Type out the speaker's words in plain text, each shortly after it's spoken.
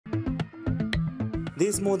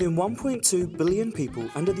There's more than 1.2 billion people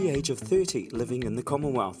under the age of 30 living in the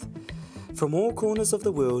Commonwealth. From all corners of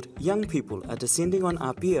the world, young people are descending on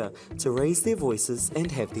Apia to raise their voices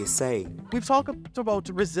and have their say. We've talked about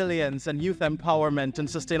resilience and youth empowerment and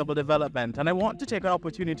sustainable development, and I want to take an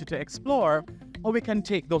opportunity to explore how we can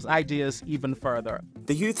take those ideas even further.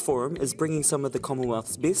 The Youth Forum is bringing some of the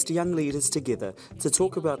Commonwealth's best young leaders together to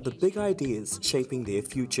talk about the big ideas shaping their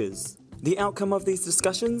futures. The outcome of these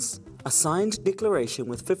discussions? A signed declaration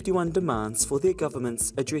with 51 demands for their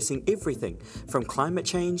governments addressing everything from climate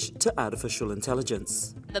change to artificial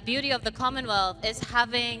intelligence. The beauty of the Commonwealth is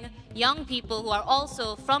having young people who are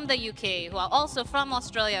also from the UK, who are also from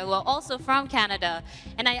Australia, who are also from Canada,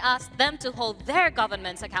 and I asked them to hold their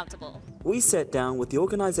governments accountable. We sat down with the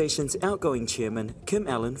organisation's outgoing chairman, Kim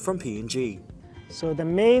Allen from PNG. So the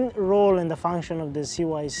main role and the function of the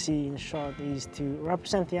CYC, in short, is to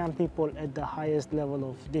represent young people at the highest level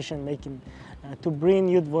of decision making, to bring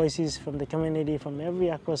youth voices from the community, from every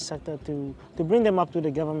across sector, to bring them up to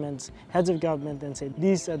the governments, heads of government, and say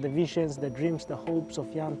these are the visions, the dreams, the hopes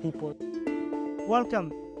of young people.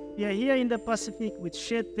 Welcome. We are here in the Pacific with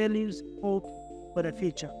shared values, hope for the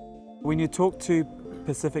future. When you talk to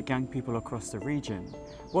Pacific young people across the region,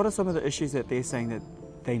 what are some of the issues that they're saying that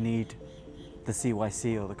they need the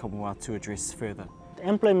CYC or the Commonwealth to address further?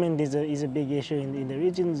 Employment is a big issue in the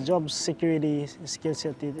region. Job security, skill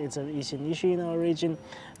set, it's an issue in our region.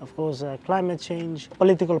 Of course, climate change,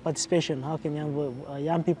 political participation. How can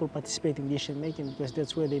young people participate in decision making? Because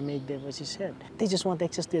that's where they make their voices heard. They just want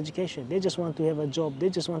access to education. They just want to have a job. They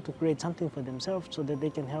just want to create something for themselves so that they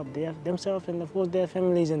can help themselves and, of course, their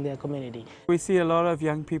families and their community. We see a lot of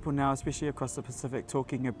young people now, especially across the Pacific,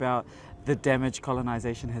 talking about the damage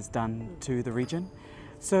colonisation has done to the region.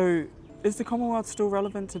 So, is the Commonwealth still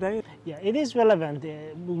relevant today? Yeah, it is relevant.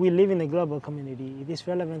 We live in a global community. It is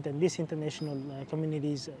relevant, and these international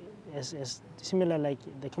communities, as similar like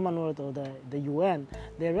the Commonwealth or the UN,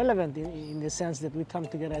 they're relevant in the sense that we come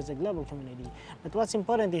together as a global community. But what's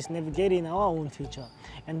important is navigating our own future.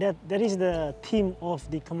 And that is the theme of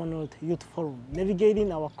the Commonwealth Youth Forum,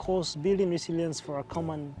 navigating our course, building resilience for a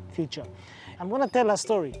common future. I'm going to tell a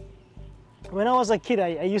story. When I was a kid,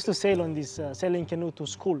 I used to sail on this sailing canoe to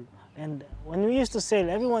school. And when we used to sail,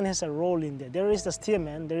 everyone has a role in there. There is the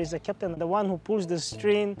steerman, there is the captain, the one who pulls the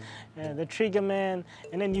string, the trigger man,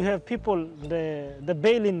 and then you have people, the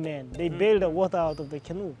bailing man. They bail the water out of the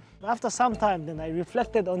canoe. After some time, then I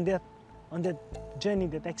reflected on that journey,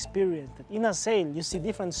 that experience. That in a sail, you see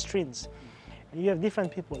different strings. You have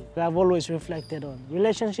different people. I've always reflected on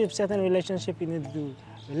relationships, certain relationships you need to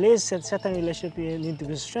release, certain relationships you need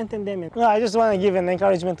to strengthen them. And, I just want to give an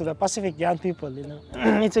encouragement to the Pacific young people.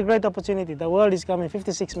 It's a great opportunity. The world is coming.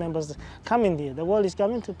 56 members coming here. The world is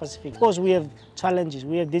coming to Pacific. Of course, we have challenges.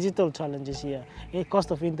 We have digital challenges here. The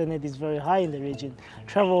cost of internet is very high in the region.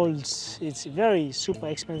 It's very super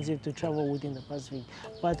expensive to travel within the Pacific.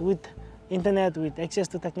 But with internet, with access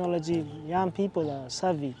to technology, young people are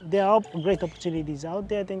savvy. There are great opportunities out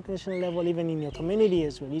there at the international level, even in your community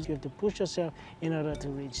as well. You have to push yourself in order to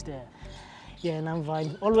reach there. Yeah, and I'm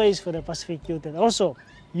vying always for the Pacific youth and also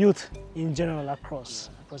youth in general across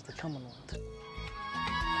the Commonwealth.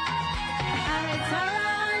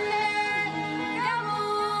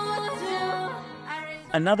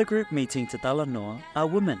 Another group meeting to Talanoa are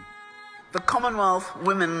women. The Commonwealth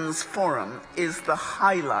Women's Forum is the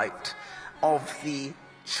highlight of the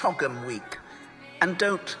CHOGM week. And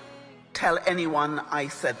don't tell anyone I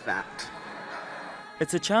said that.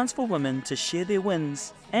 It's a chance for women to share their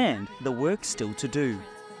wins and the work still to do.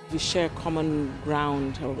 We share common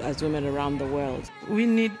ground as women around the world. We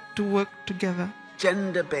need to work together.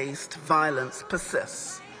 Gender-based violence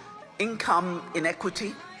persists. Income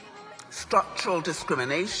inequity, structural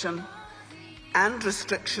discrimination, and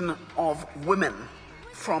restriction of women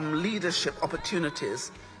from leadership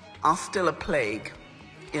opportunities are still a plague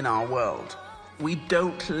in our world. We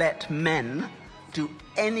don't let men do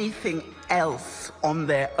anything else on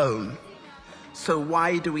their own. So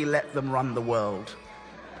why do we let them run the world?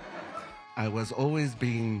 I was always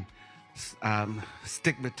being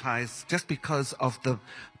stigmatized just because of the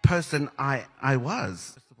person I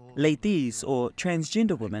was. Ladies or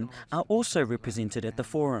transgender women are also represented at the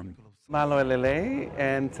forum. Malolele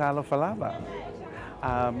and Talofalava.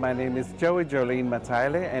 My name is Joey Joleen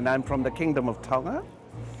Mataele, and I'm from the Kingdom of Tonga,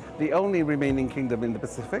 the only remaining kingdom in the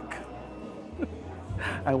Pacific.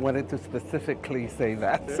 I wanted to specifically say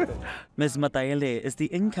that. Ms. Mataele is the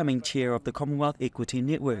incoming chair of the Commonwealth Equity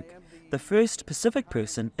Network, the first Pacific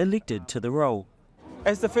person elected to the role.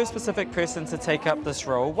 As the first Pacific person to take up this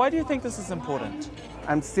role, why do you think this is important?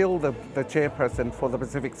 I'm still the chairperson for the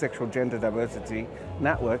Pacific Sexual Gender Diversity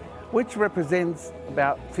Network, which represents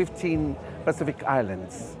about 15 Pacific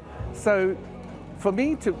islands. So for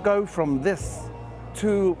me to go from this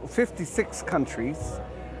to 56 countries,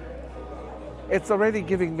 it's already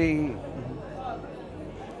giving me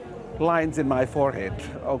lines in my forehead,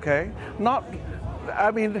 okay? I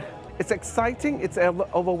mean, it's exciting, it's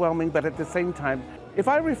overwhelming, but at the same time, if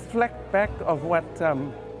I reflect back of what,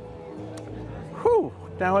 now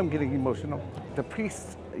I'm getting emotional. The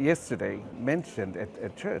priest yesterday mentioned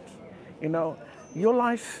at church, you know, your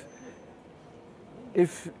life,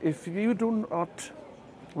 if you do not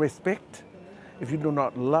respect, if you do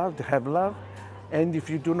not have love, and if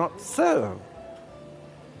you do not serve,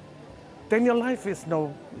 then your life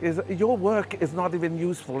your work is not even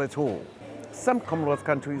useful at all. Some Commonwealth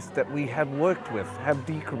countries that we have worked with have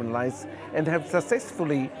decriminalized and have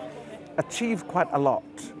successfully achieved quite a lot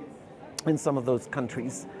in some of those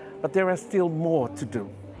countries, but there are still more to do.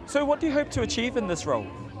 So what do you hope to achieve in this role?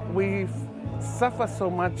 We suffer so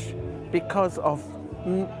much because of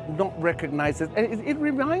not recognizing it. And it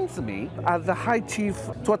reminds me of the High Chief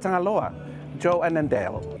Tuatangaloa, Joe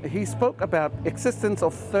Anandale. He spoke about existence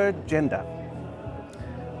of third gender,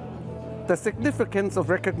 the significance of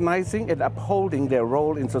recognizing and upholding their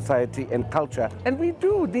role in society and culture. And we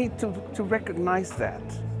do need to recognize that,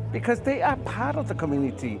 because they are part of the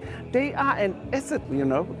community. They are an asset, you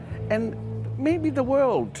know, and maybe the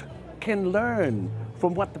world can learn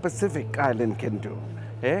from what the Pacific Island can do,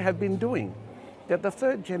 have been doing. That the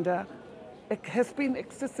third gender has been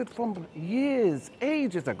existed from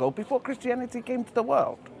ages ago, before Christianity came to the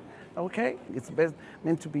world. Okay? It's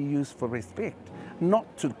meant to be used for respect,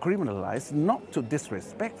 not to criminalize, not to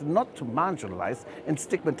disrespect, not to marginalize and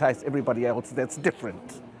stigmatize everybody else that's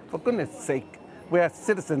different. For goodness sake, we are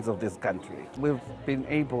citizens of this country. We've been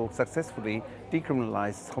able successfully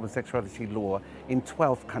decriminalize homosexuality law in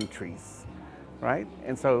 12 countries, right?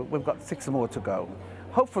 And so we've got 6 more to go.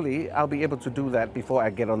 Hopefully, I'll be able to do that before I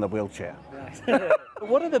get on the wheelchair.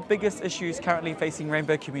 What are the biggest issues currently facing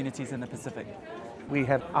rainbow communities in the Pacific? We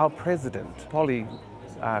had our president, Polly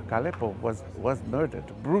Kalepo, was murdered,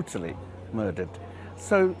 brutally murdered.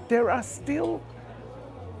 So there are still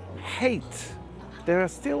hate. There are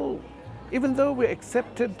still, even though we're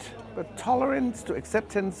accepted, but tolerance to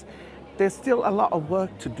acceptance, there's still a lot of work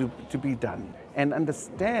to be done. And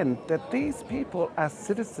understand that these people are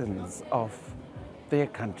citizens of their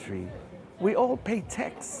country. We all pay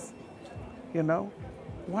tax, you know.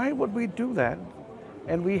 Why would we do that?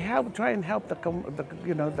 And we try and help the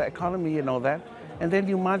economy and all that, and then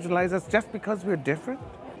you marginalize us just because we're different?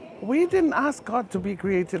 We didn't ask God to be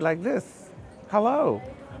created like this. Hello,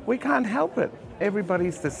 we can't help it.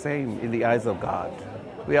 Everybody's the same in the eyes of God.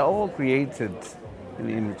 We are all created in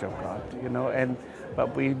the image of God, you know,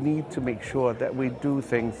 but we need to make sure that we do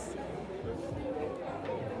things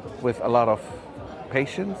with a lot of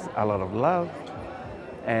patience, a lot of love,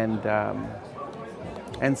 and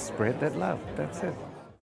spread that love. That's it.